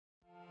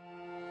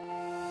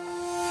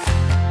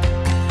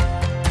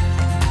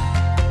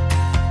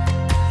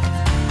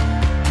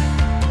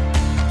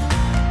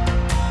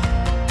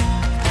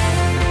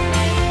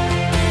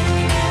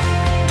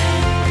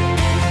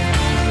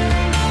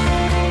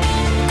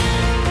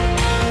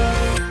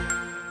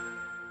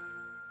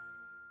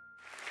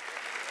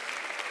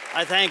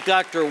I thank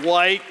Dr.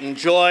 White and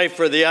Joy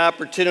for the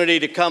opportunity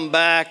to come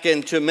back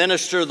and to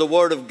minister the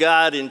Word of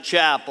God in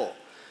chapel.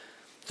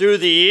 Through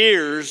the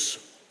years,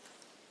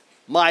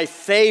 my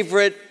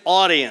favorite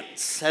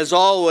audience has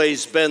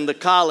always been the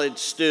college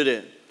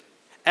student,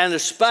 and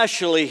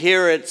especially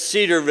here at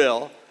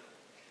Cedarville.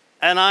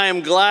 And I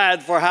am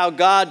glad for how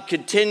God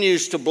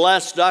continues to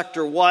bless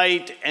Dr.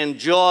 White and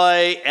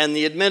Joy and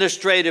the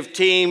administrative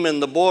team and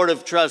the Board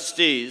of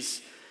Trustees.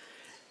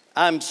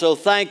 I'm so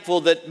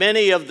thankful that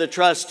many of the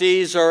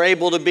trustees are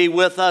able to be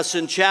with us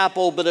in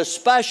chapel, but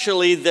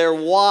especially their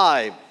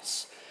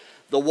wives.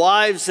 The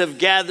wives have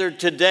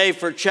gathered today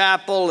for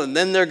chapel, and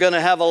then they're going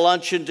to have a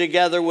luncheon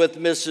together with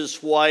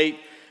Mrs. White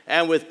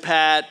and with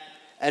Pat.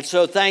 And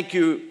so thank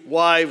you,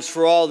 wives,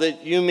 for all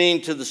that you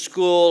mean to the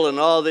school and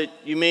all that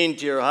you mean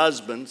to your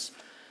husbands.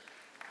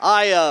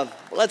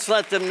 Let's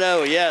let them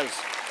know, yes.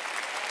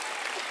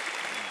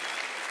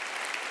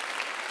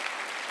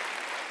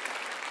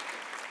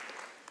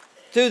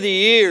 Through the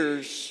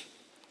years,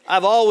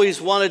 I've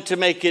always wanted to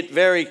make it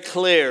very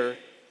clear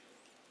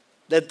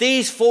that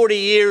these 40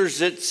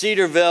 years at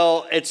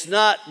Cedarville, it's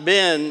not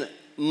been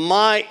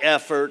my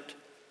effort,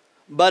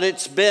 but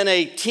it's been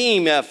a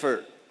team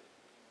effort.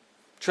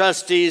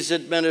 Trustees,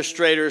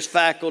 administrators,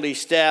 faculty,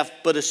 staff,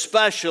 but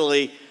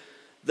especially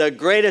the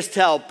greatest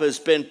help has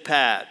been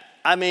Pat.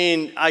 I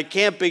mean, I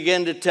can't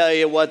begin to tell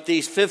you what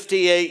these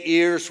 58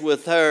 years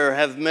with her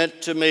have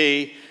meant to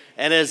me.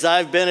 And as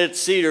I've been at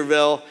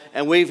Cedarville,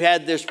 and we've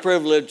had this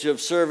privilege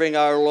of serving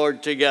our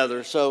Lord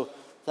together. So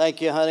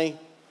thank you, honey.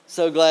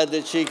 So glad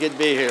that she could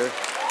be here.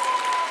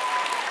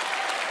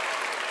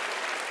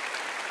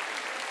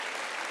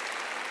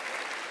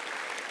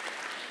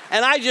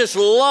 And I just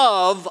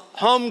love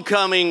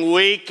homecoming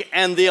week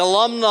and the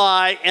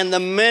alumni and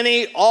the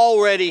many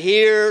already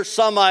here.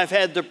 Some I've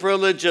had the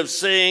privilege of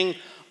seeing,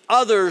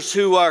 others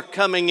who are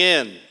coming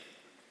in.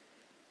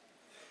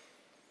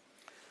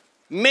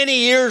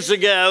 Many years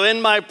ago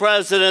in my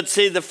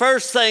presidency, the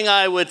first thing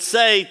I would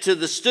say to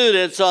the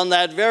students on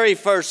that very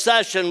first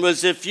session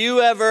was, if you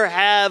ever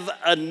have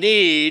a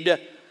need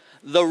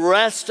the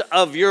rest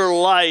of your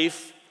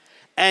life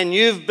and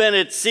you've been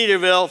at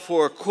Cedarville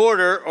for a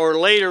quarter or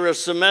later a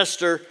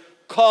semester,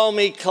 call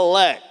me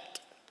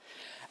collect.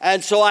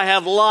 And so I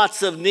have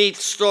lots of neat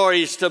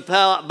stories to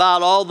tell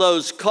about all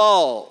those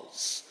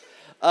calls.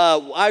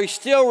 I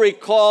still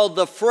recall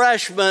the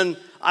freshmen.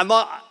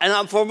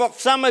 For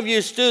some of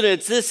you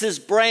students, this is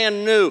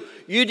brand new.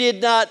 You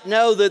did not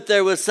know that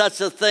there was such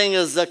a thing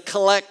as a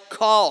collect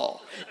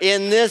call.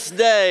 In this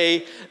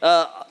day,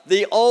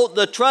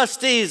 the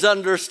trustees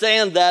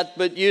understand that,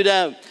 but you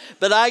don't.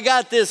 But I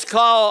got this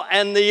call,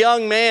 and the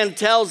young man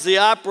tells the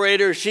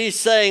operator, she's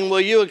saying,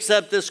 will you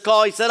accept this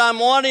call? He said, I'm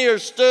one of your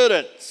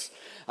students.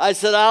 I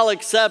said, I'll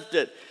accept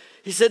it.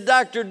 He said,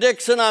 Dr.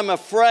 Dixon, I'm a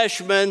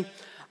freshman.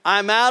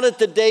 I'm out at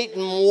the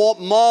Dayton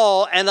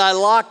Mall and I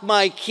locked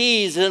my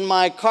keys in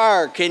my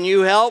car. Can you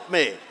help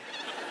me?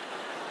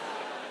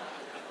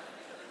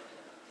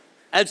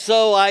 And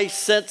so I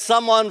sent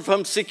someone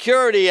from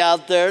security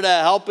out there to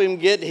help him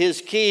get his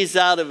keys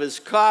out of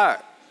his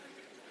car.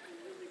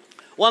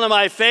 One of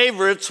my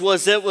favorites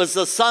was, it was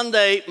a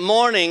Sunday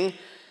morning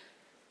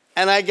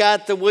and I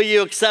got the, will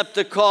you accept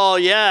the call?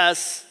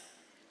 Yes.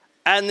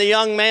 And the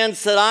young man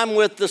said, I'm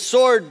with the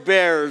Sword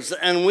Bears,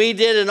 and we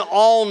did an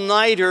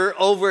all-nighter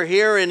over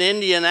here in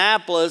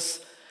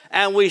Indianapolis,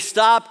 and we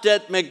stopped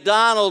at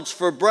McDonald's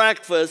for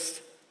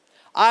breakfast.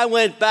 I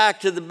went back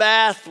to the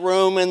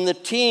bathroom, and the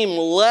team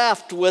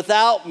left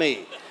without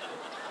me.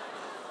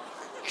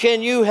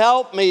 Can you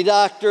help me,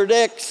 Dr.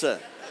 Dixon?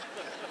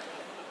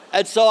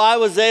 And so I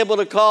was able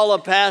to call a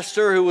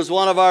pastor who was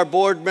one of our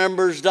board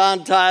members,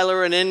 Don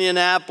Tyler, in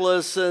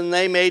Indianapolis, and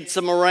they made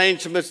some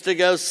arrangements to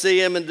go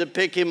see him and to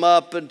pick him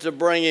up and to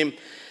bring him.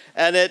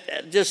 And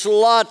it just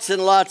lots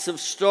and lots of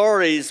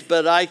stories,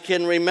 but I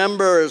can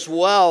remember as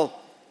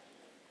well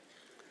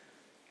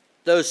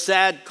those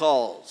sad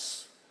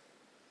calls.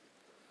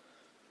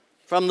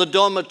 From the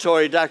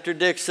dormitory, Dr.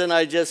 Dixon,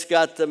 I just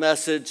got the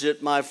message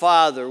that my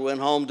father went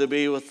home to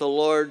be with the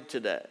Lord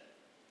today.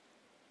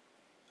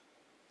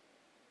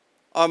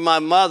 Or my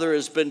mother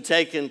has been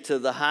taken to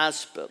the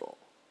hospital.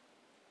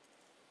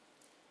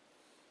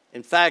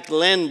 In fact,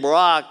 Lynn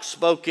Brock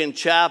spoke in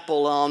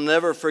chapel, and I'll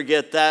never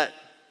forget that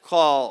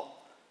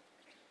call.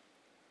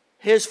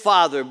 His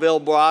father, Bill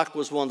Brock,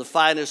 was one of the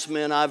finest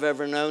men I've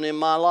ever known in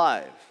my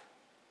life.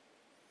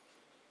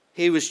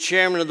 He was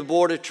chairman of the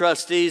Board of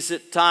Trustees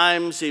at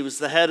times. He was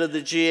the head of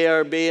the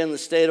GARB in the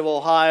state of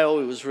Ohio.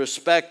 He was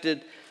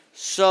respected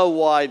so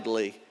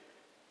widely.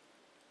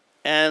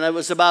 And it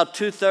was about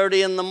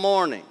 2:30 in the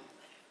morning.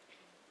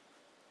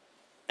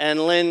 And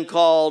Lynn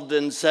called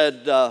and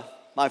said,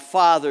 my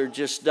father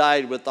just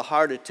died with a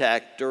heart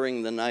attack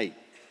during the night.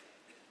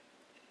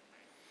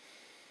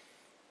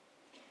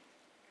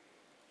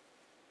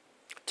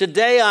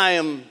 Today I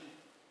am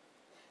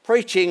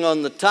preaching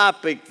on the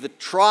topic, the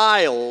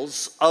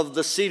trials of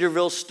the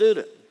Cedarville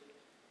student.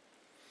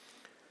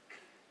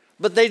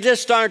 But they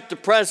just aren't the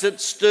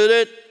present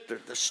student, they're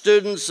the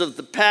students of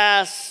the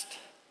past.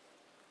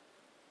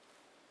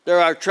 There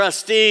are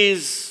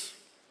trustees,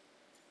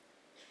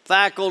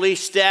 faculty,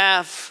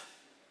 staff,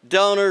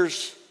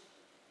 donors.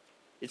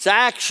 It's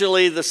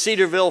actually the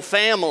Cedarville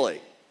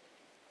family.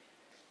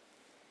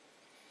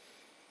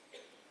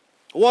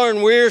 Warren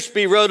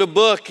Wiersbe wrote a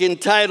book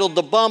entitled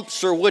 "The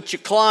Bumps Are What You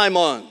Climb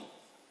On."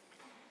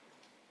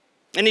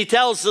 And he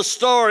tells the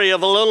story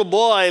of a little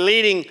boy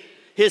leading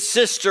his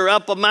sister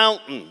up a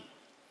mountain.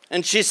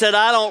 And she said,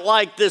 "I don't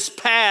like this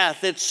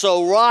path, it's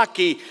so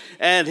rocky."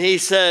 And he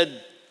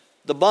said,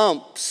 "The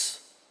bumps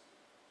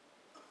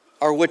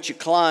are what you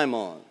climb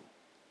on."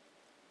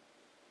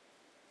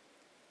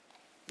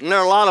 And there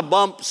are a lot of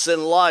bumps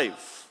in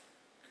life.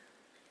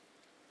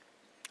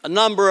 A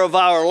number of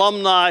our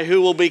alumni who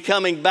will be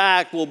coming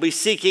back will be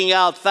seeking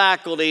out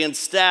faculty and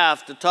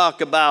staff to talk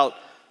about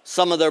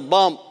some of their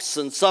bumps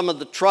and some of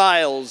the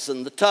trials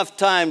and the tough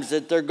times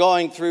that they're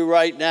going through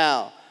right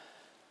now.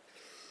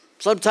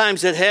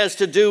 Sometimes it has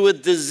to do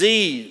with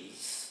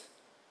disease.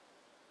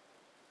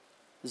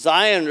 As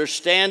I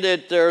understand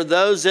it, there are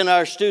those in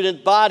our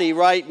student body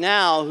right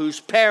now whose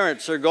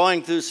parents are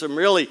going through some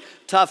really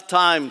tough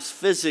times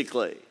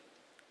physically.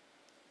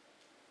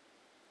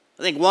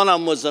 I think one of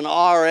them was an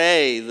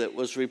RA that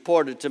was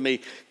reported to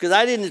me, because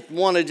I didn't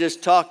want to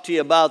just talk to you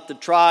about the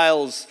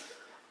trials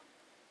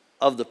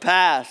of the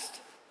past,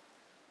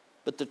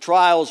 but the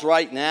trials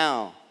right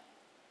now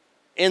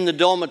in the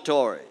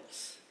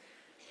dormitories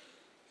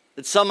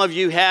that some of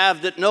you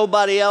have that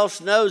nobody else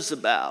knows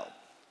about.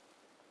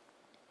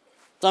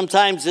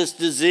 Sometimes it's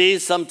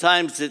disease,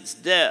 sometimes it's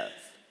death.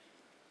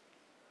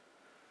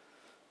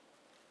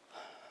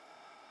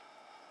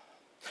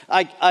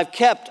 I've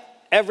kept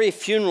every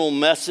funeral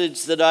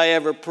message that I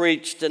ever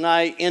preached, and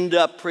I end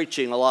up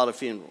preaching a lot of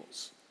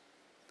funerals.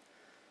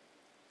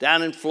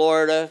 Down in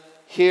Florida,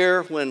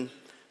 here, when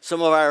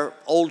some of our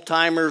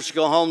old-timers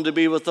go home to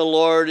be with the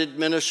Lord,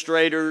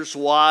 administrators,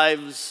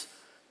 wives,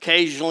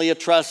 occasionally a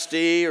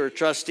trustee or a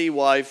trustee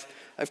wife,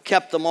 I've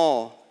kept them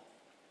all.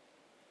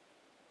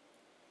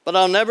 But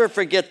I'll never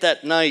forget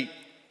that night.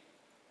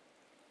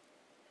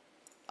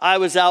 I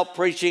was out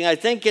preaching, I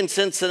think in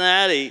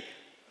Cincinnati.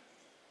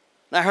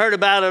 I heard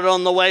about it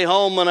on the way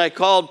home when I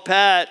called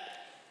Pat.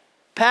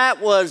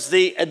 Pat was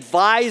the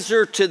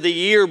advisor to the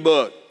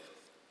yearbook.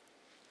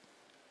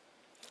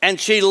 And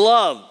she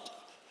loved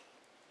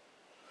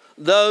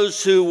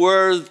those who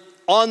were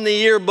on the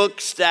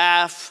yearbook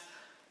staff.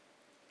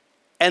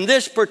 And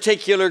this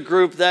particular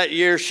group that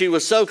year, she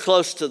was so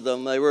close to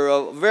them. They were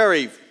a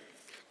very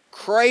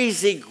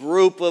crazy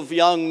group of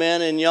young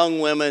men and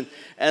young women,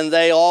 and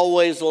they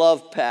always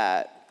loved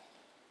Pat.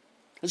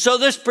 And so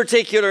this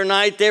particular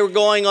night, they were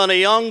going on a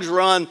Young's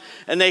run,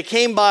 and they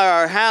came by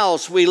our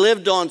house. We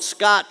lived on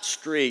Scott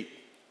Street.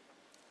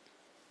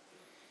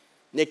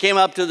 And they came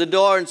up to the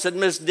door and said,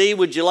 "Miss D,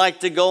 would you like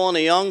to go on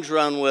a Young's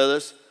run with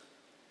us?"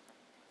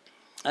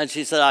 And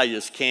she said, "I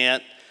just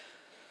can't.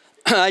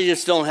 I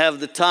just don't have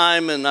the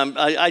time, and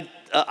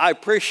I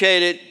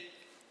appreciate it.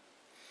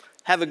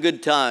 Have a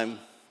good time."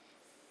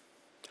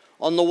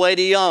 On the way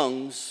to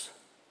Young's,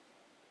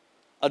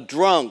 a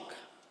drunk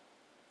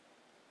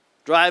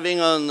driving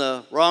on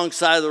the wrong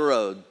side of the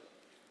road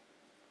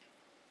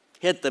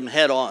hit them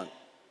head on.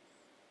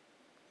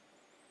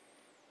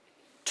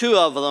 2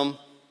 of them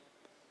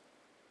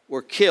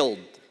were killed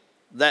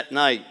that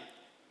night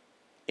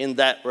in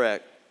that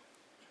wreck.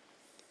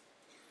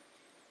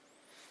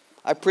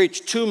 I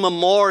preached 2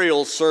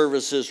 memorial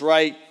services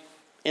right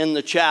in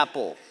the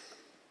chapel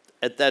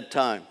at that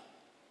time.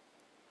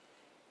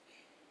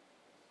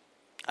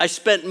 I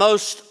spent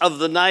most of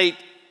the night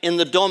in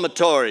the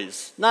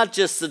dormitories, not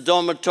just the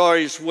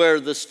dormitories where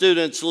the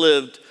students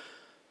lived,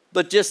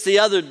 but just the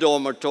other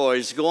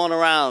dormitories, going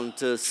around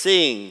to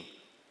seeing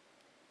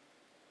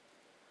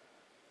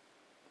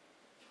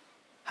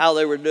how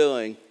they were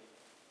doing.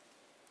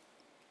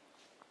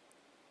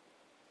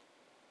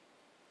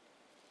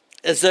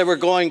 As they were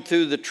going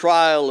through the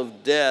trial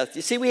of death.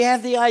 You see, we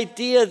have the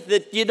idea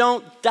that you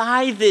don't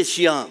die this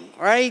young,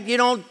 right? You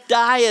don't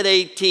die at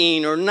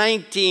 18 or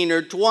 19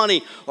 or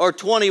 20 or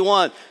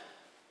 21.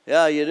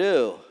 Yeah, you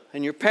do.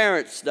 And your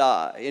parents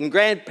die, and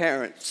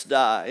grandparents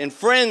die, and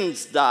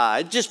friends die.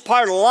 It's just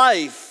part of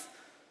life.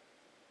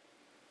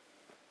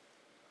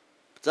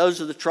 But those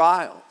are the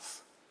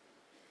trials.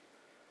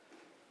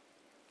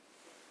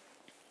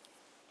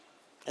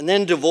 And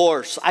then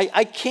divorce.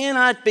 I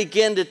cannot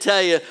begin to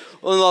tell you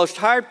one of the most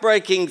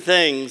heartbreaking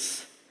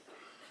things.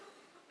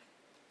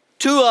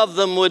 2 of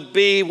them would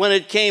be, when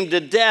it came to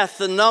death,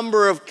 the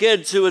number of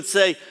kids who would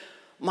say,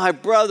 "My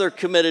brother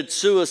committed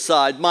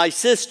suicide. My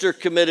sister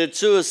committed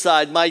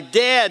suicide. My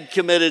dad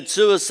committed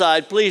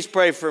suicide. Please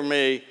pray for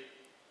me."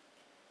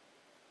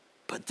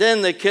 But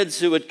then the kids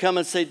who would come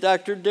and say,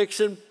 "Dr.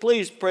 Dixon,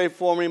 please pray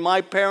for me.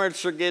 My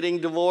parents are getting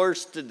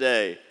divorced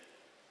today."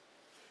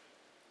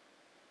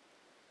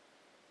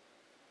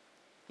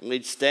 And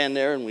we'd stand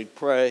there and we'd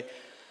pray.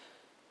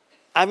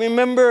 I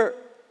remember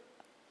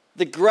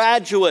the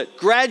graduation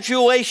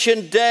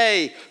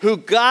day, who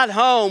got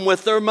home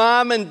with their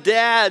mom and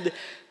dad,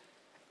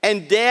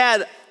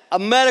 a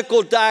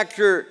medical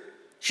doctor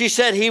She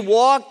said, he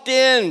walked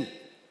in,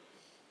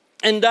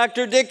 and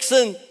Dr.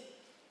 Dixon,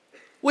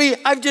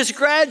 I've just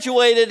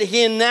graduated.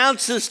 He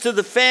announces to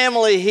the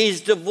family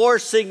he's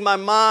divorcing my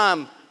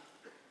mom.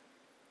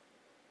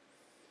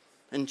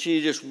 And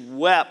she just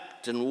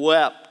wept and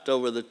wept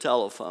over the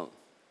telephone.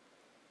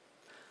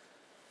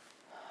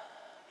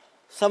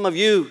 Some of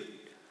you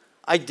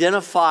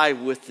identify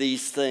with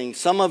these things.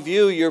 Some of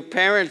you, your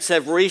parents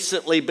have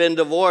recently been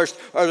divorced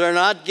or they're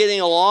not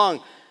getting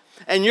along.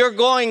 And you're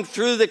going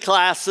through the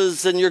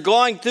classes and you're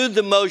going through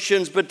the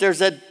motions, but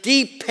there's a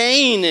deep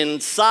pain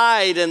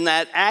inside and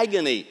that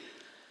agony.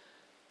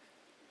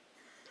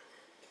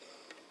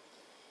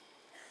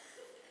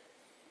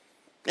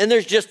 And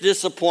there's just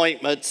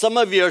disappointment. Some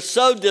of you are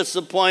so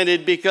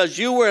disappointed because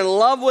you were in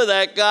love with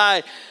that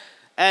guy,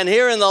 and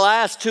here in the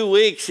last 2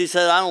 weeks, he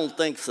said, I don't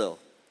think so.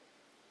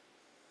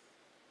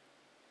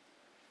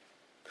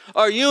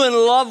 Are you in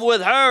love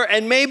with her,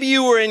 and maybe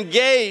you were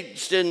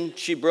engaged, and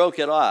she broke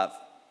it off?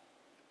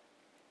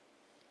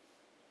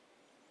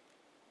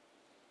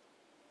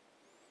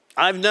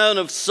 I've known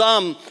of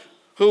some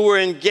who were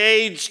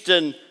engaged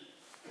and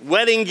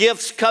wedding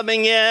gifts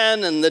coming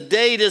in and the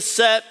date is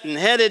set and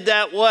headed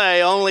that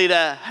way, only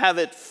to have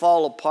it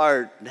fall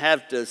apart and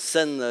have to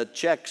send the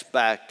checks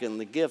back and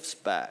the gifts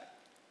back.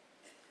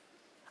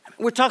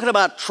 We're talking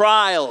about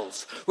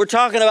trials. We're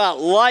talking about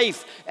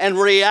life and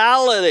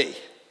reality.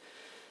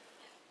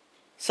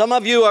 Some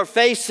of you are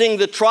facing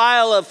the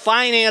trial of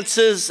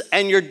finances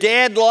and your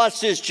dad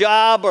lost his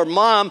job or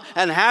mom,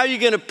 and how are you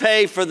going to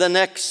pay for the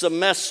next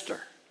semester?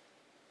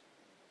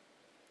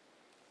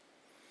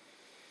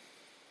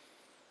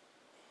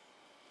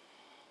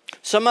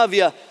 Some of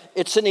you,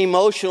 it's an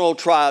emotional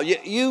trial.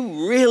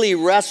 You really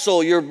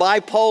wrestle. You're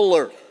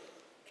bipolar.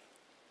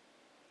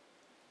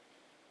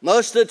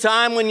 Most of the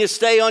time when you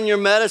stay on your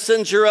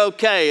medicines, you're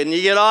okay. And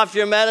you get off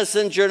your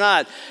medicines, you're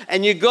not.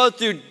 And you go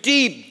through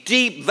deep,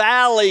 deep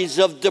valleys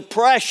of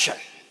depression.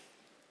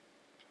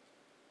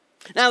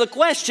 Now the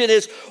question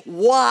is,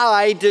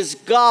 why does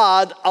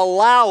God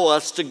allow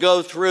us to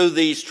go through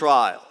these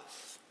trials?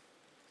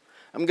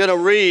 I'm going to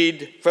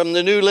read from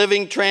the New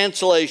Living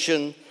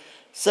Translation,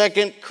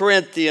 2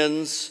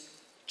 Corinthians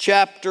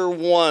chapter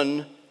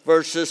 1,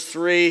 verses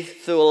 3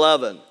 through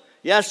 11.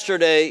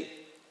 Yesterday,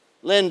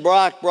 Lynn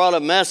Brock brought a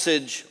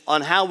message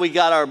on how we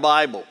got our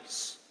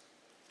Bibles.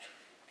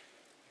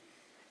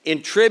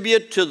 In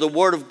tribute to the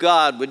Word of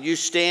God, would you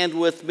stand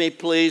with me,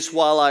 please,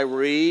 while I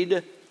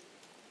read?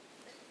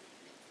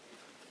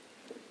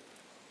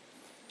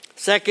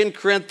 2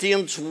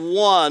 Corinthians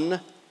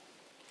 1,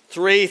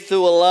 3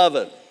 through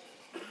 11.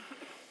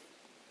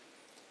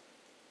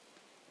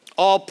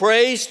 All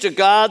praise to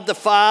God, the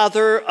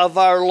Father of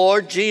our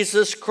Lord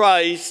Jesus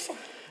Christ.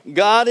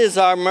 God is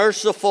our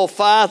merciful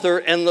Father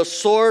and the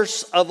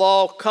source of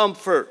all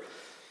comfort.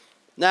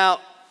 Now,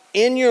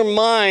 in your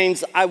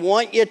minds, I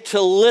want you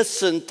to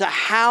listen to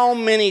how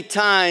many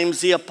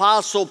times the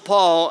Apostle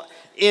Paul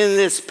in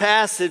this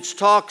passage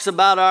talks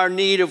about our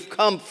need of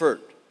comfort.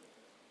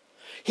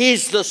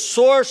 He's the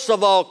source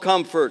of all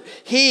comfort.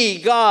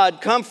 He, God,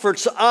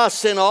 comforts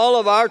us in all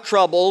of our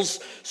troubles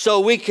so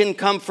we can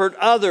comfort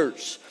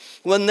others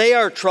when they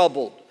are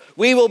troubled.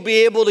 We will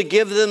be able to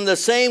give them the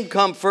same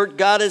comfort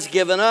God has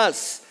given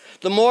us.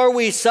 The more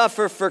we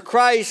suffer for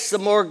Christ, the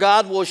more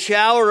God will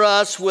shower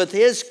us with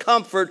His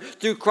comfort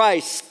through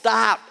Christ.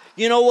 Stop.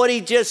 You know what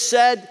he just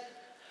said?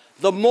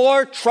 The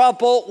more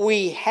trouble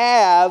we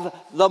have,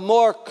 the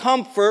more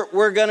comfort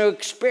we're going to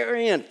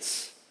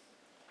experience.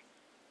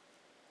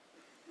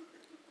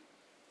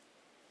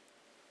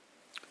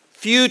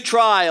 Few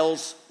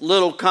trials,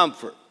 little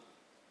comfort.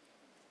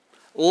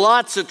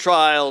 Lots of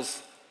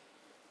trials,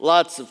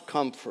 lots of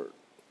comfort.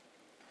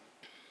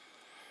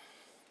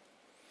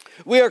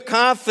 We are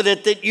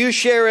confident that you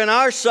share in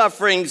our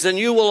sufferings and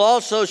you will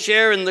also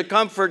share in the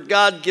comfort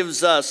God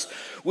gives us.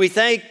 We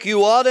think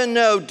you ought to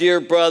know, dear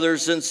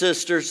brothers and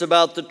sisters,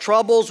 about the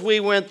troubles we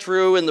went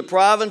through in the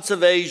province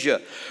of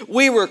Asia.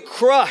 We were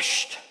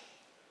crushed,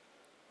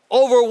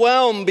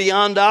 overwhelmed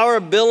beyond our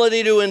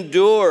ability to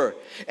endure,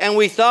 and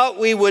we thought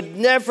we would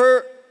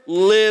never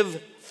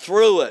live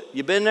through it.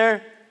 You been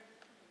there?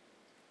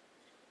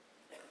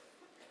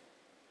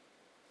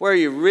 Where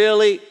you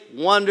really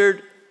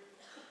wondered,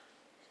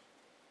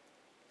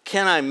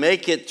 can I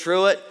make it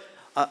through it?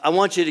 I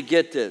want you to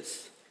get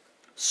this.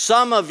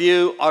 Some of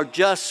you are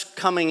just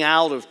coming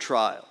out of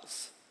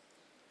trials.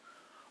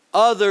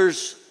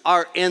 Others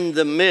are in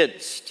the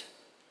midst.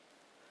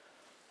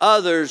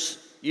 Others,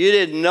 you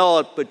didn't know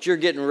it, but you're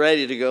getting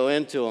ready to go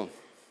into them.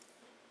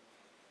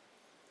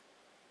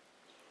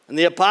 And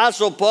the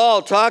Apostle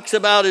Paul talks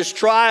about his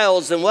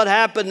trials and what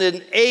happened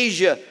in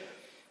Asia.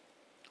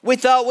 We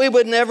thought we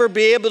would never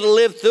be able to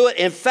live through it.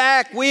 In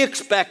fact, we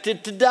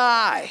expected to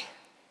die.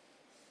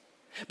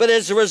 But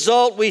as a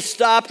result, we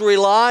stopped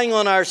relying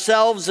on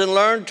ourselves and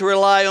learned to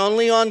rely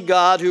only on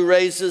God who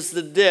raises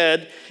the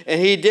dead.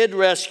 And He did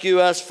rescue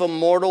us from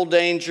mortal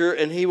danger,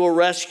 and He will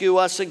rescue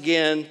us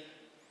again.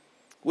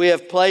 We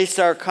have placed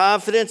our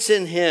confidence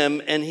in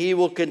Him, and He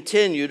will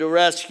continue to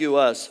rescue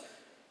us.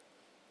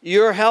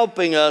 you're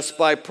helping us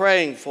by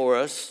praying for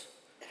us,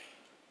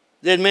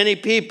 then many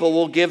people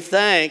will give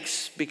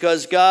thanks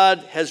because God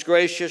has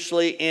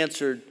graciously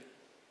answered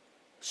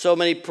so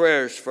many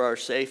prayers for our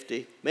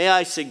safety. May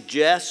I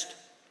suggest,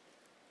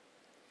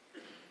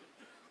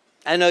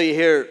 I know you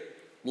hear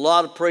a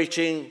lot of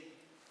preaching,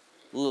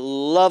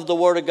 love the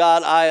Word of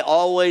God. I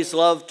always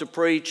love to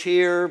preach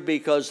here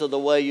because of the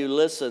way you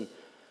listen.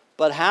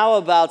 But how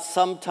about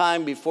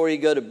sometime before you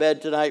go to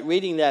bed tonight,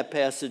 reading that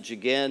passage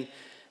again,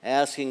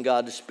 asking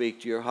God to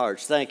speak to your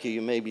hearts. Thank you.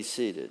 You may be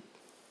seated.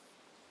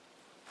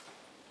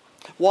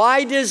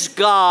 Why does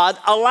God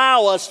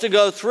allow us to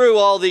go through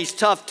all these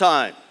tough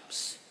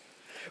times?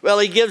 Well,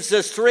 he gives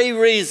us 3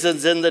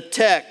 reasons in the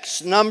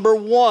text. Number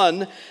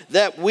 1,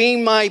 that we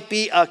might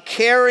be a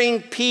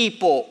caring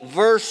people.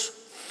 Verse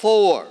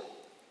 4.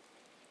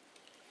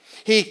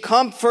 He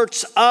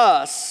comforts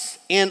us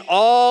in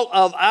all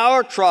of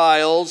our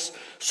trials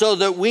so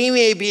that we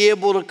may be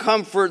able to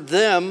comfort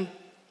them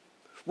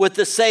with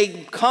the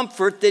same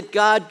comfort that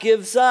God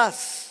gives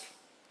us.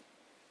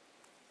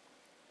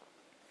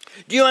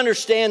 Do you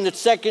understand that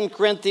 2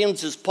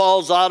 Corinthians is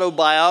Paul's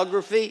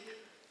autobiography?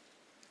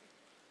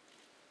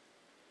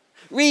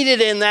 Read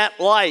it in that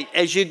light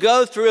as you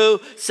go through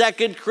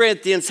 2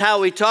 Corinthians,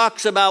 how he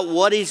talks about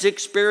what he's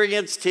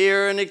experienced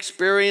here and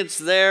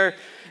experienced there,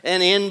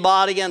 and in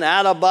body and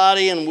out of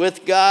body and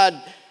with God.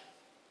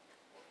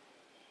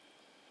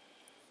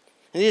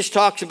 And he just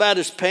talks about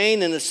his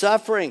pain and his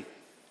suffering.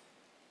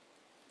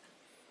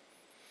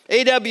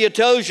 A.W.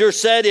 Tozer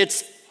said,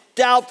 it's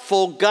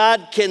doubtful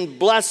God can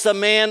bless a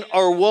man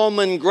or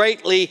woman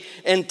greatly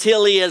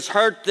until he has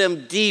hurt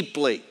them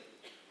deeply.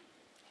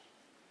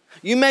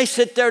 You may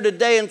sit there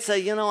today and say,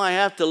 you know, I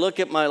have to look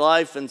at my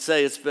life and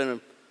say it's been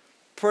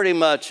pretty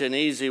much an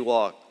easy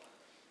walk.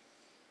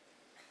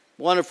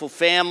 Wonderful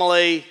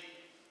family,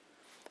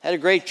 had a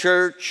great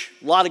church,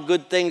 a lot of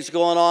good things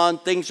going on.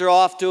 Things are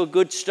off to a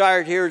good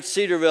start here at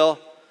Cedarville.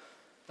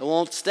 It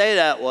won't stay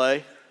that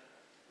way.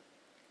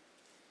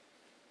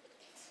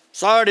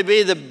 Sorry to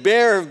be the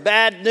bearer of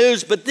bad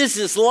news, but this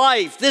is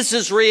life. This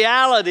is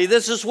reality.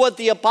 This is what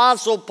the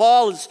Apostle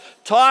Paul is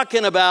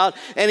talking about.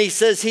 And he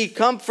says he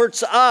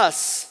comforts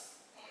us.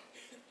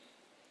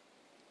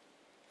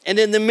 And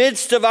in the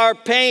midst of our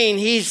pain,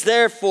 he's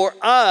there for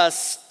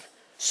us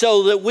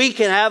so that we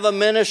can have a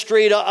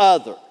ministry to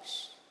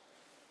others.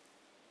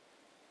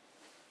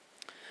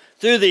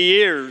 Through the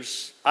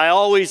years, I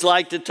always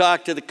like to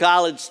talk to the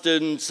college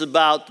students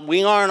about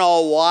we aren't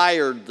all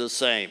wired the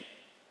same.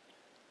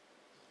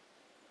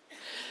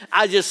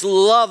 I just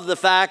love the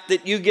fact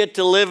that you get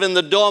to live in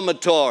the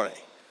dormitory.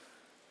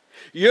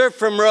 You're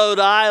from Rhode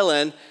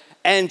Island,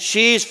 and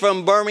she's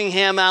from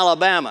Birmingham,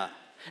 Alabama,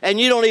 and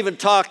you don't even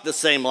talk the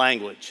same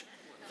language.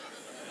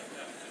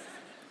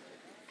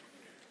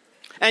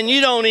 And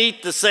you don't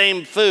eat the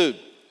same food.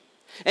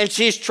 And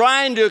she's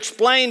trying to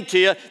explain to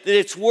you that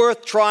it's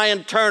worth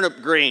trying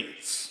turnip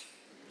greens.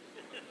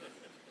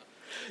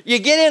 You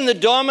get in the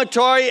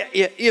dormitory,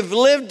 you've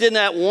lived in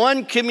that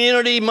one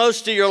community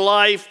most of your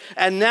life,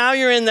 and now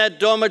you're in that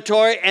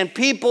dormitory, and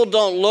people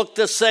don't look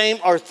the same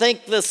or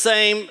think the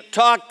same,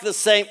 talk the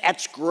same.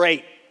 That's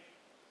great.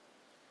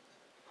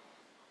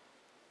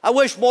 I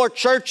wish more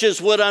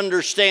churches would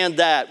understand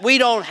that. We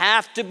don't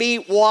have to be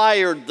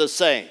wired the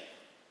same.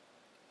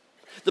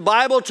 The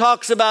Bible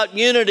talks about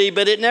unity,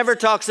 but it never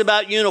talks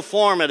about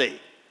uniformity.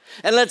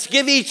 And let's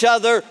give each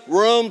other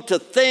room to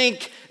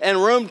think and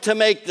room to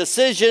make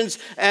decisions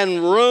and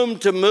room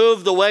to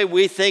move the way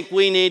we think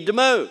we need to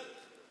move.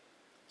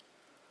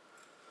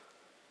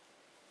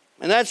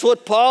 And that's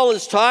what Paul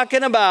is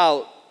talking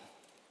about.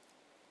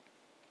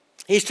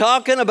 He's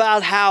talking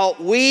about how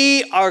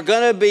we are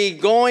going to be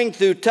going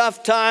through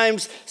tough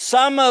times.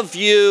 Some of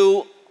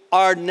you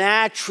are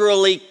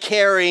naturally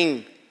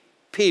caring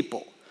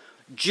people.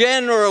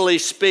 Generally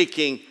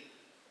speaking,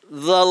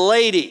 the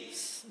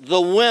ladies,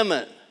 the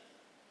women,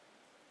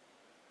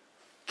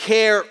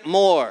 care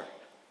more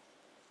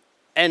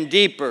and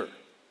deeper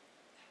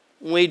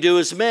than we do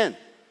as men.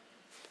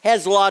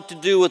 Has a lot to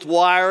do with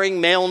wiring,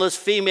 maleness,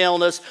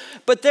 femaleness,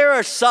 but there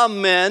are some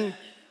men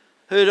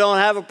who don't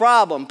have a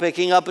problem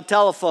picking up a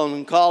telephone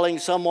and calling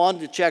someone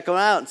to check them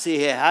out and see,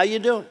 hey, how you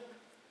doing?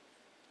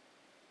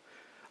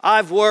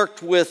 I've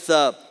worked with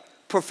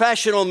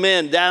professional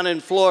men down in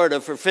Florida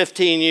for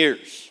 15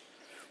 years.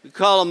 We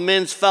call them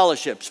men's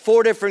fellowships,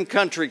 4 different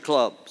country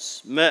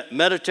clubs,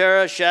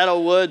 Mediterra,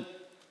 Shadowwood,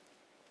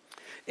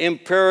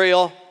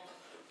 Imperial,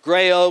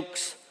 Gray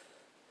Oaks.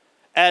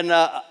 And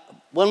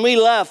when we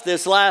left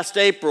this last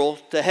April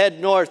to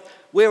head north,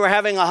 we were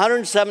having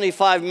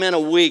 175 men a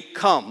week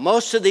come.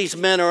 Most of these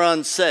men are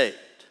unsaved.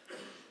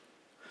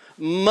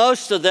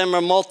 Most of them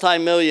are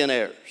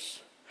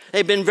multimillionaires.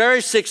 They've been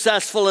very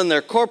successful in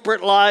their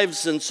corporate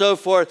lives and so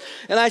forth.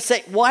 And I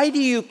say, why do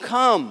you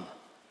come?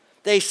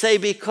 They say,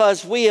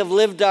 because we have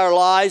lived our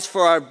lives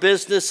for our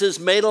businesses,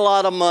 made a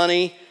lot of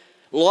money,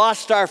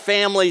 lost our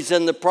families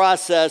in the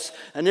process,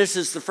 and this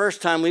is the first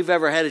time we've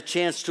ever had a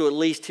chance to at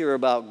least hear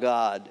about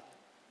God.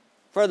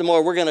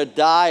 Furthermore, we're going to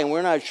die, and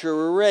we're not sure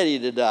we're ready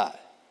to die.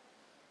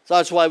 So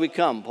that's why we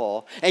come,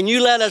 Paul. And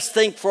you let us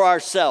think for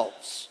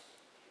ourselves.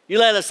 You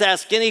let us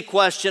ask any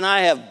question. I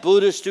have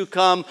Buddhists who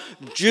come.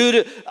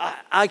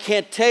 I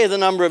can't tell you the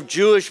number of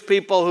Jewish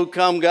people who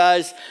come,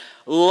 guys.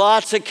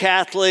 Lots of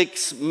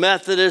Catholics,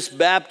 Methodists,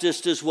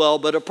 Baptists as well,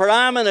 but a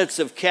predominance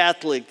of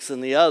Catholics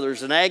and the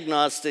others, and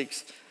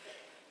agnostics.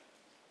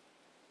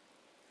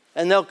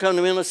 And they'll come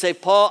to me and they'll say,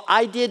 Paul,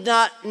 I did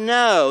not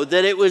know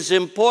that it was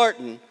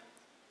important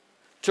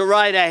to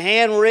write a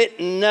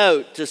handwritten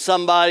note to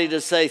somebody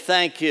to say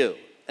thank you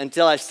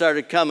until I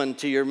started coming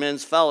to your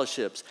men's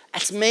fellowships.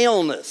 That's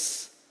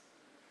maleness.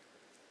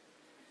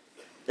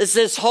 It's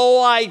this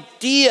whole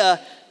idea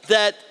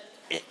that,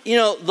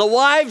 the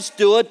wives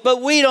do it,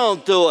 but we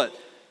don't do it.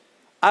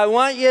 I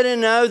want you to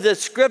know that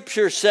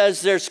Scripture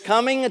says there's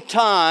coming a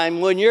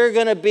time when you're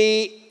going to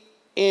be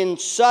in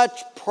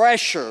such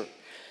pressure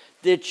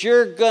that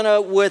you're going to,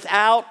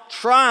 without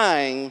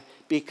trying,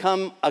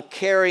 become a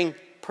caring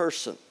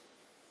person.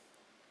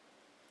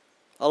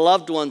 A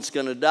loved one's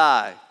going to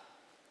die.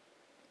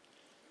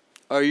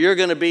 Or you're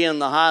going to be in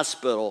the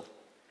hospital.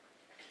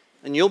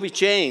 And you'll be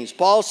changed.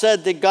 Paul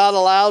said that God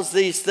allows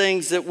these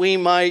things that we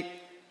might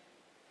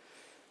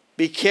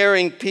be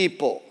caring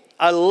people.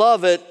 I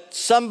love it.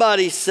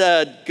 Somebody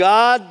said,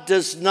 God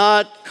does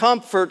not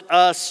comfort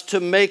us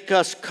to make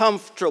us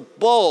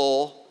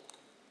comfortable,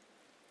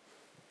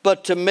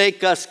 but to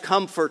make us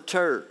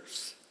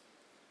comforters.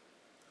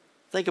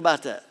 Think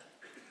about that.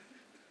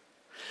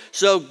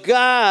 So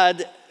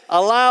God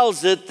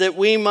allows it that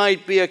we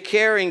might be a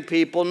caring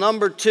people.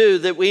 Number two,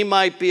 that we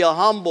might be a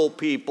humble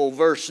people.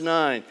 Verse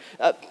 9.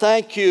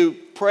 Thank you,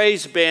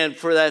 praise band,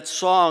 for that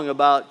song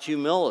about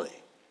humility.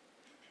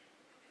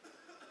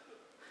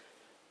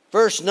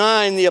 Verse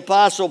 9, the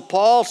Apostle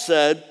Paul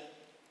said,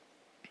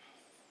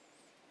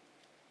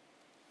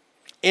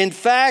 in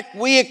fact,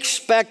 we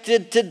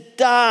expected to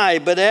die,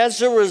 but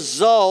as a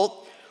result,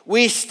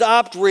 we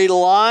stopped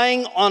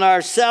relying on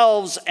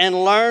ourselves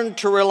and learned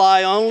to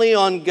rely only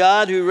on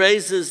God who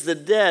raises the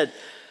dead.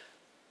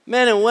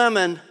 Men and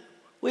women,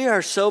 we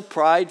are so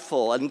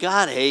prideful, and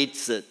God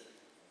hates it.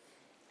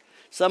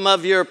 Some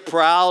of you are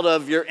proud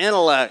of your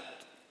intellect.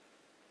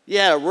 You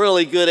had a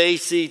really good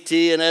ACT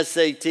and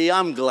SAT.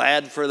 I'm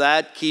glad for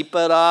that. Keep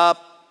it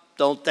up.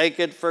 Don't take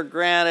it for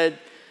granted.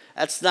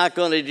 That's not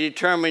going to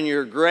determine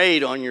your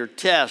grade on your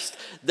test.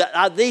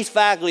 These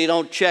faculty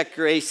don't check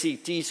your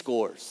ACT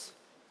scores.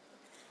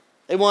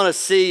 They want to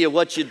see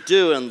what you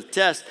do in the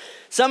test.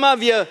 Some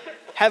of you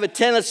have a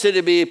tendency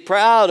to be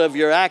proud of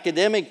your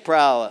academic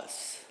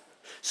prowess.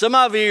 Some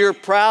of you are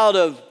proud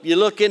of, you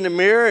look in the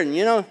mirror and,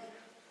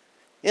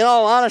 in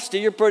all honesty,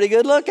 you're pretty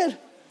good looking.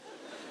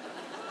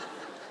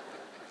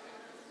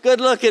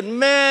 Good-looking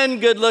men,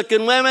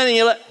 good-looking women.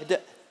 And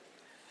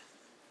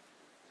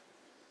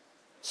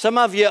some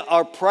of you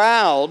are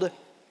proud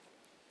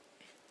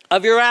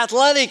of your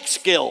athletic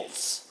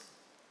skills.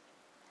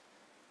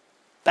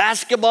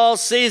 Basketball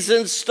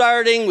season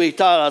starting. We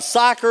taught a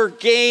soccer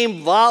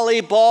game,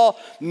 volleyball,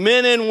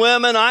 men and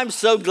women. I'm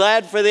so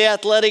glad for the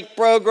athletic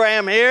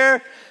program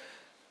here.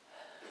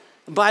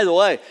 And by the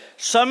way,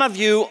 some of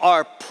you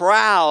are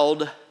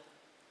proud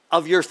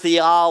of your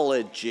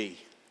theology.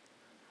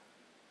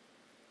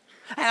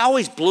 It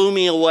always blew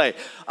me away.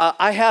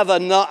 I have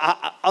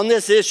on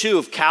this issue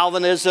of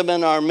Calvinism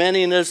and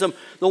Arminianism,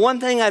 the one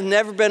thing I've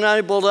never been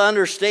able to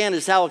understand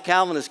is how a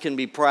Calvinist can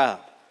be proud.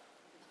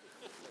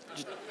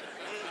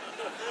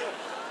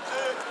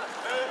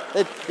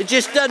 It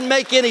just doesn't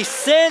make any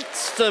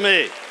sense to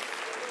me.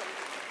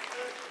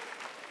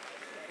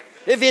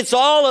 If it's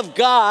all of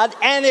God,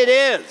 and it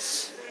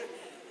is,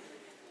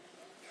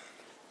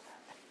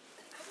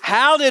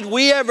 how did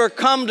we ever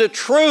come to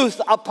truth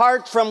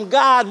apart from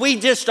God? We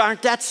just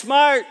aren't that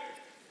smart.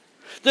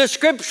 The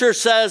Scripture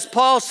says,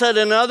 Paul said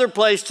in another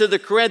place to the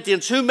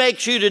Corinthians, who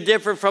makes you to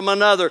differ from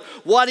another?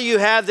 What do you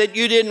have that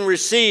you didn't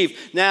receive?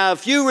 Now,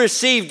 if you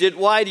received it,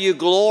 why do you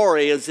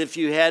glory as if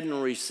you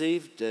hadn't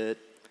received it?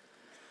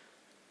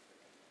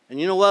 And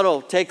you know what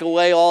will take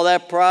away all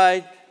that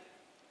pride?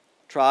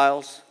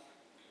 Trials.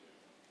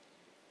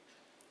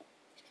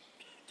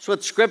 That's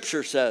what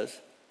Scripture says.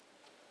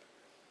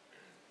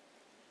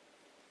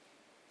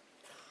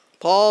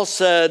 Paul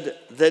said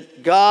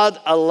that God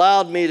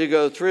allowed me to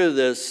go through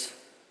this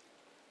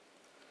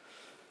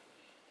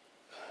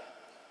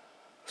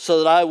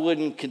so that I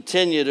wouldn't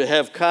continue to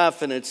have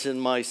confidence in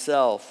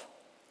myself.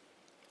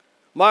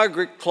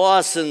 Margaret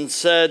Clausen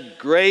said,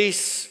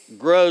 grace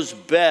grows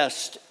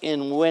best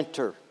in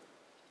winter.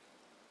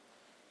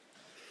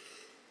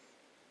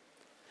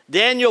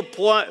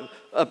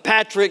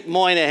 Patrick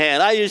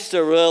Moynihan, I used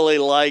to really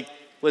like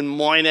when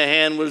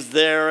Moynihan was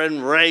there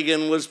and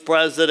Reagan was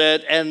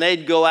president, and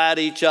they'd go at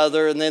each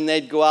other, and then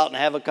they'd go out and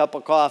have a cup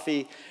of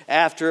coffee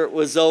after it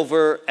was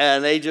over,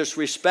 and they just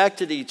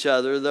respected each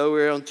other, though we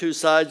were on two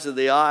sides of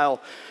the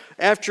aisle.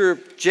 After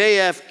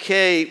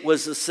JFK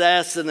was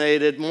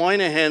assassinated,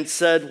 Moynihan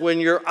said, when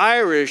you're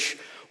Irish,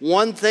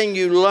 one thing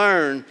you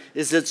learn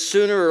is that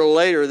sooner or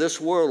later this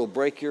world will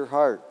break your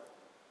heart.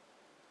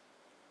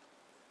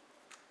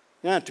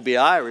 You don't have to be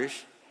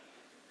Irish.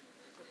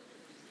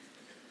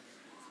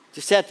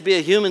 Just have to be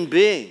a human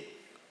being.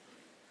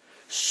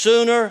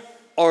 Sooner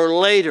or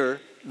later,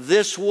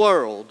 this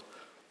world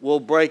will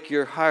break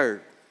your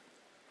heart.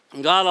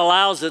 God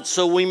allows it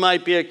so we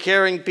might be a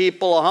caring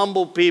people, a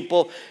humble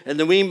people, and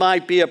that we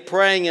might be a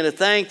praying and a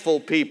thankful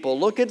people.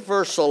 Look at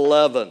verse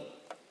 11.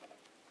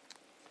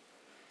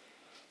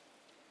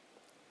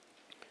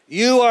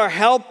 You are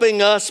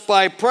helping us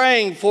by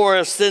praying for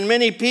us, then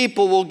many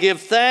people will give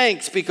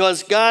thanks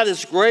because God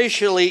has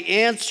graciously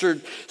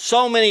answered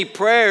so many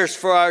prayers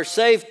for our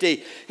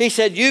safety. He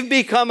said, you've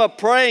become a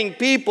praying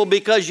people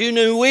because you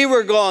knew we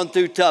were going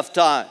through tough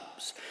times.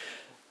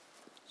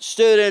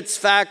 Students,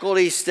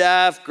 faculty,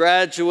 staff,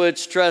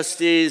 graduates,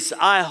 trustees,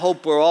 I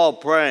hope we're all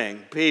praying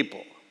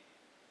people.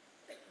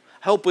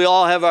 I hope we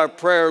all have our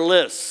prayer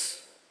lists.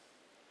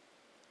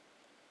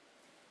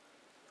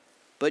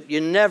 But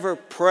you never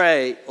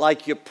pray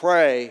like you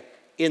pray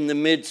in the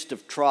midst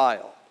of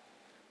trial,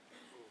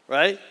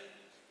 right?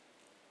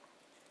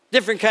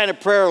 Different kind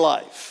of prayer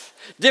life,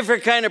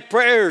 different kind of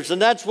prayers,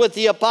 and that's what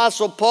the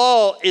Apostle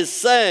Paul is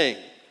saying.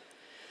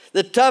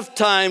 The tough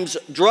times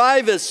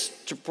drive us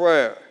to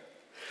prayer.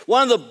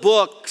 One of the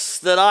books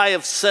that I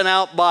have sent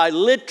out by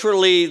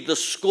literally the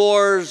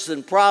scores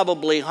and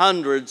probably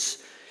hundreds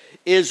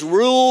is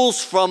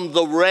Rules from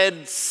the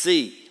Red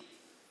Sea.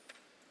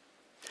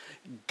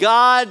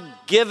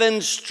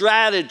 God-given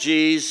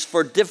strategies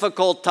for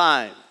difficult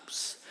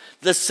times.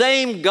 The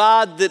same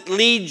God that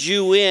leads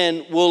you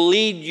in will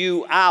lead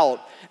you out.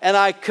 And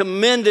I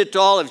commend it to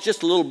all. It's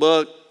just a little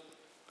book.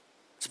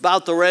 It's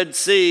about the Red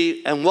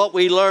Sea and what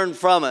we learn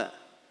from it.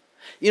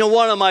 You know,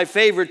 one of my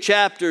favorite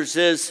chapters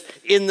is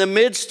in the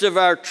midst of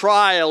our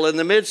trial, in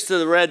the midst of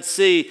the Red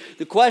Sea,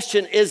 the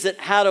question isn't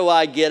how do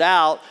I get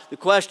out? The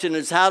question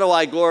is how do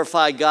I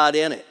glorify God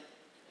in it?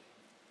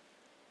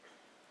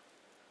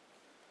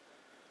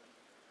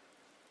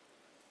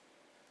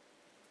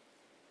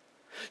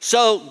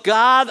 So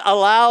God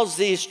allows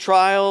these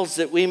trials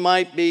that we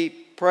might be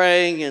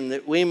praying and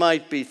that we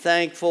might be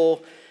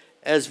thankful.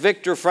 As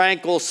Viktor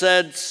Frankl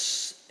said,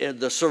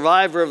 the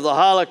survivor of the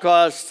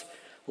Holocaust,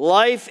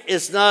 life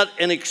is not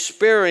an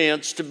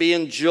experience to be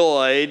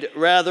enjoyed,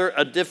 rather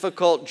a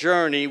difficult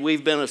journey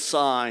we've been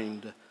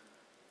assigned.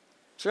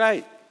 That's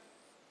right.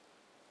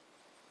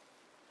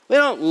 We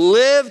don't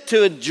live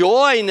to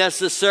enjoy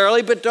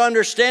necessarily, but to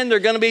understand there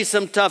are going to be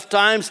some tough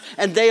times,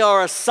 and they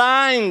are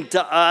assigned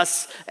to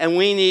us, and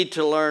we need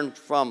to learn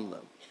from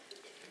them.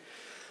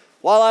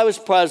 While I was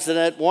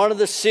president, one of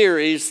the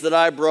series that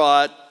I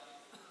brought,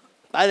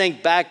 I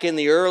think back in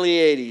the early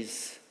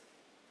 80s,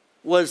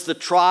 was the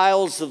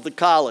trials of the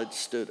college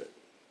student.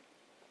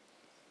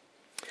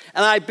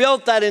 And I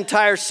built that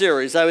entire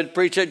series. I would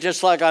preach it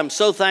just like I'm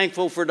so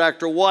thankful for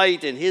Dr.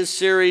 White and his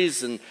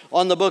series and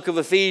on the book of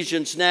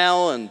Ephesians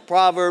now and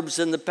Proverbs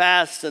in the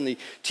past, and he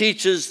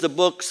teaches the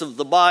books of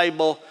the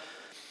Bible.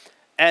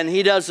 And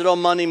he does it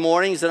on Monday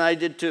mornings, and I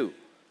did too.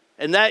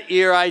 And that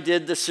year I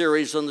did the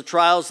series on the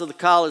trials of the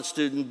college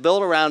student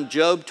built around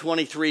Job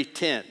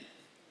 23:10.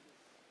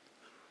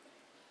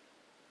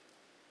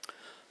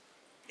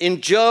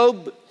 In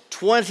Job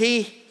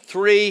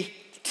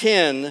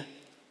 23:10,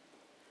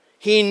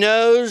 he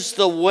knows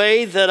the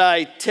way that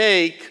I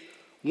take.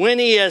 When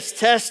he has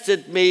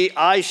tested me,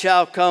 I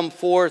shall come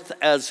forth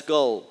as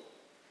gold.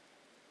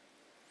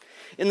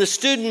 In the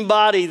student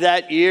body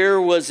that year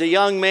was a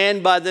young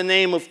man by the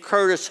name of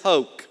Curtis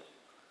Hoke.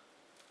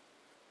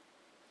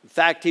 In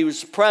fact, he was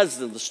the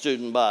president of the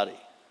student body.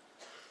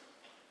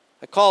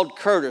 I called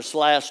Curtis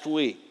last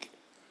week.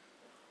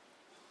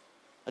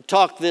 I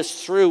talked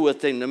this through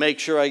with him to make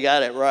sure I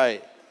got it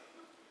right.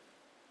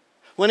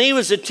 When he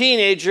was a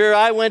teenager,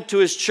 I went to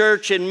his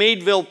church in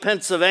Meadville,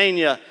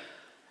 Pennsylvania,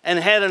 and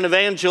had an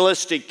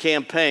evangelistic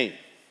campaign.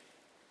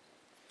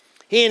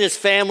 He and his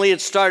family had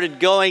started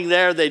going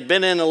there. They'd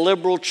been in a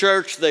liberal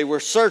church. They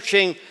were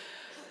searching.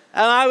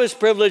 And I was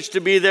privileged to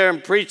be there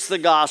and preach the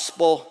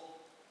gospel.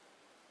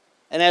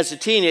 And as a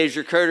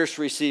teenager, Curtis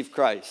received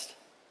Christ.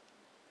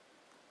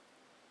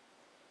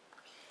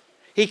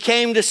 He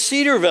came to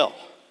Cedarville.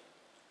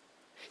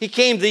 He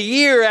came the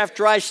year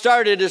after I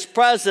started as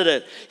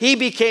president. He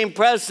became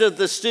president of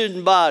the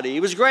student body. He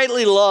was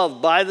greatly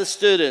loved by the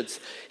students.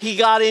 He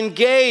got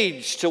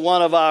engaged to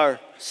one of our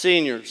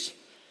seniors.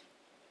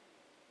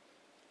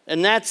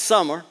 And that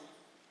summer,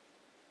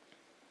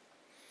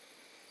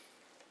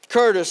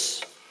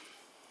 Curtis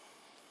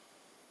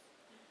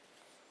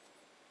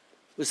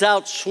was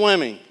out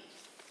swimming.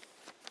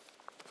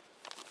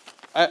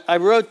 I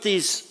wrote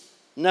these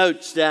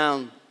notes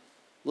down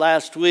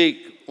last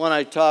week when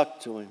I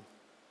talked to him.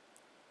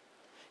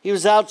 He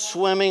was out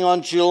swimming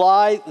on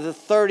July the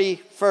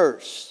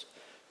 31st,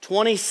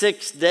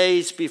 26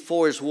 days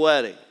before his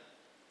wedding.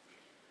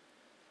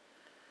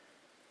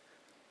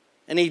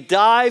 And he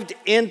dived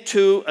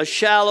into a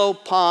shallow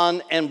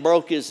pond and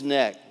broke his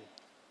neck.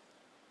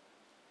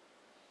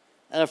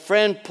 And a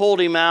friend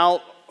pulled him out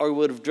or he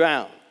would have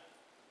drowned.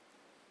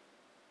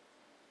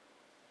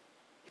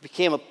 He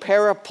became a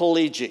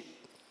paraplegic.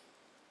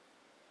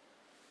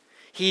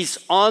 He's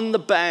on the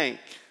bank.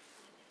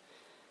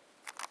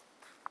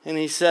 And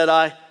he said,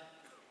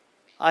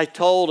 I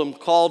told him,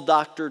 call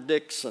Dr.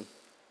 Dixon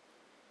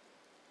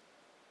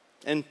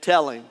and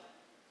tell him,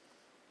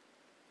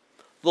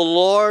 the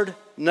Lord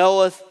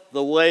knoweth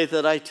the way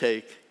that I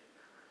take,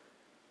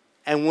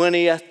 and when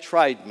he hath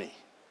tried me,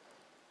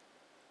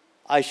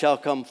 I shall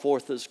come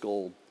forth as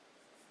gold.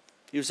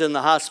 He was in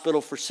the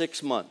hospital for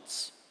 6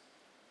 months.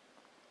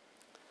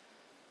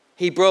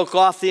 He broke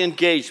off the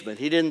engagement.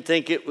 He didn't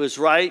think it was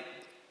right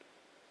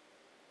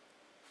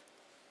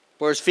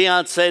for his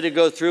fiancée to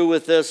go through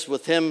with this,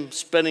 with him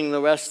spending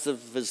the rest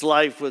of his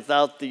life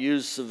without the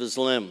use of his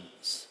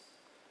limbs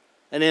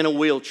and in a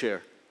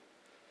wheelchair.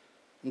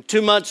 And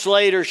 2 months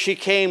later, she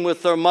came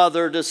with her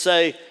mother to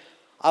say,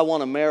 I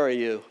want to marry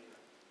you.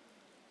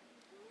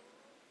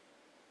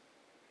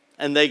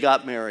 And they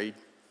got married.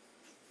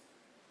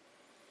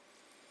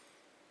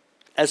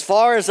 As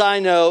far as I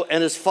know,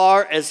 and as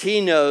far as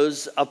he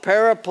knows, a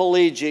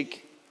paraplegic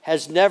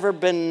has never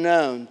been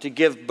known to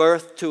give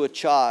birth to a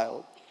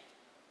child.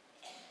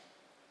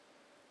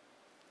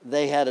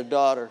 They had a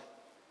daughter.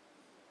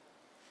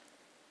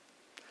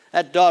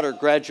 That daughter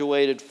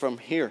graduated from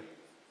here.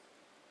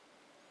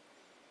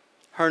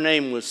 Her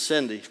name was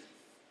Cindy.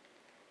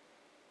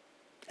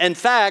 In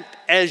fact,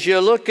 as you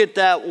look at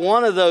that,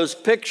 one of those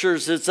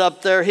pictures that's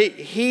up there,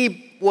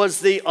 he was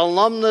the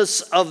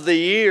alumnus of the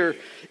year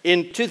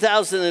in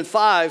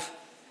 2005,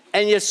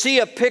 and you see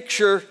a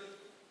picture.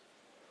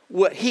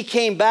 He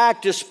came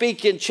back to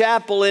speak in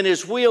chapel in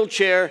his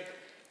wheelchair,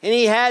 and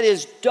he had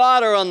his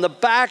daughter on the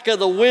back of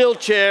the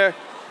wheelchair,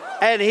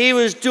 and he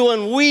was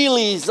doing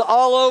wheelies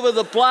all over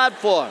the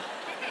platform.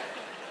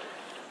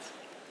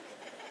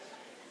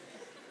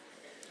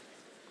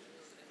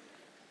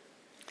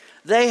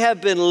 They have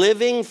been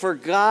living for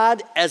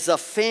God as a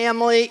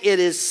family. It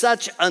is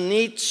such a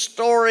neat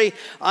story.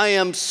 I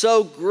am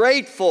so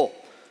grateful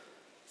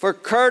for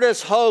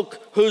Curtis Hoke,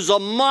 who's a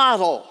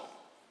model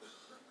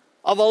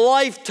of a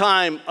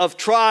lifetime of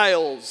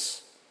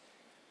trials.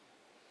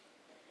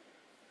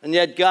 And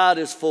yet God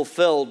has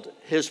fulfilled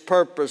his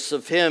purpose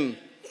of him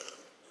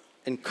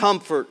in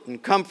comfort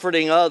and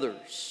comforting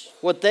others.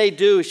 What they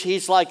do,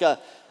 he's like a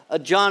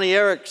Johnny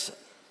Erickson.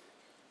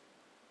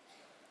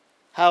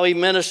 How he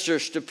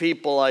ministers to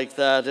people like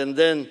that, and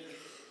then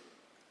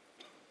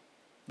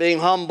being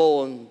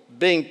humble and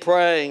being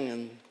praying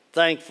and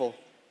thankful.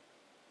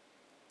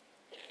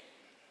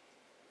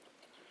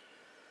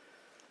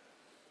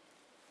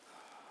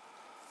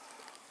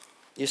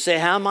 You say,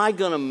 how am I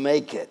going to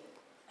make it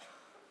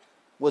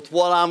with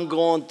what I'm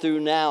going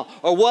through now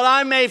or what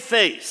I may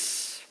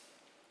face?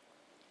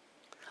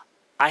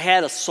 I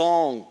had a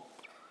song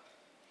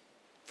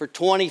for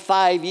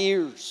 25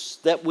 years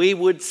that we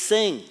would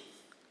sing.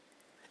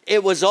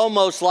 It was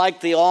almost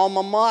like the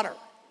alma mater.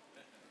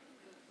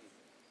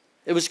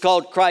 It was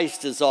called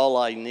Christ is All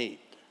I Need.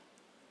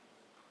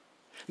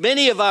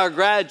 Many of our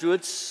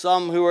graduates,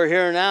 some who are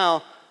here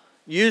now,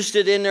 used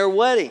it in their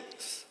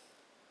weddings.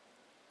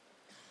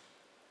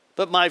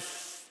 But my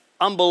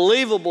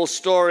unbelievable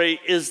story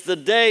is the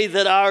day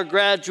that our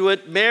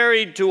graduate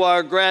married to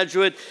our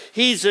graduate.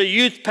 He's a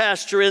youth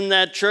pastor in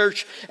that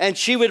church, and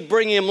she would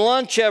bring him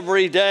lunch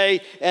every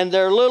day and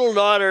their little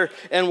daughter,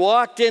 and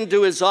walked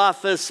into his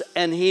office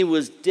and he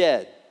was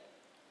dead.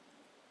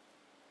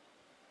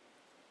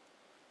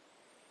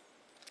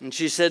 And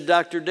she said,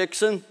 Dr.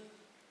 Dixon,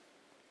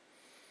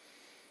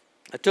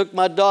 I took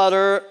my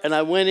daughter and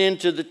I went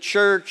into the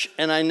church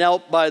and I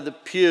knelt by the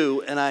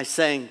pew and I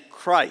sang,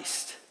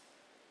 Christ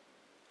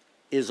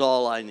is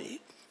all I need.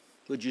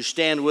 Would you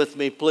stand with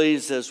me,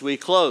 please, as we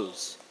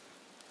close?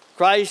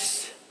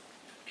 Christ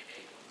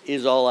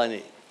is all I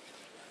need.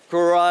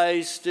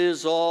 Christ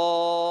is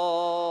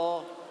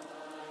all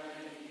I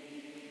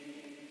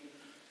need.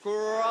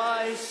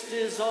 Christ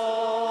is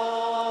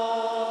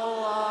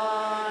all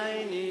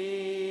I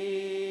need.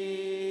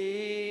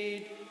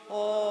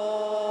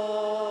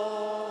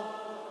 All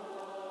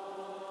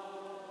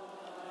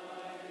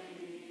I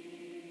need.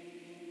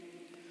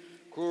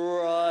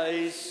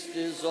 Christ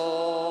is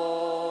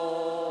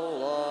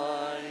all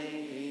I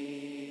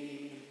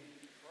need.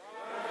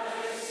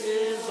 Christ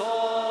is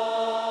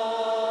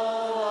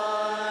all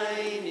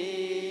I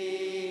need.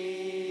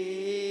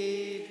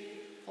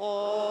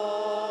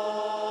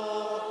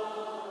 All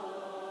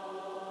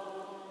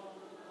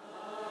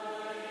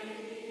I need.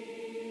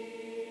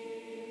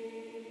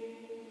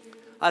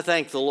 I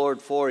thank the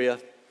Lord for you.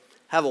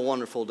 Have a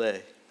wonderful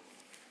day.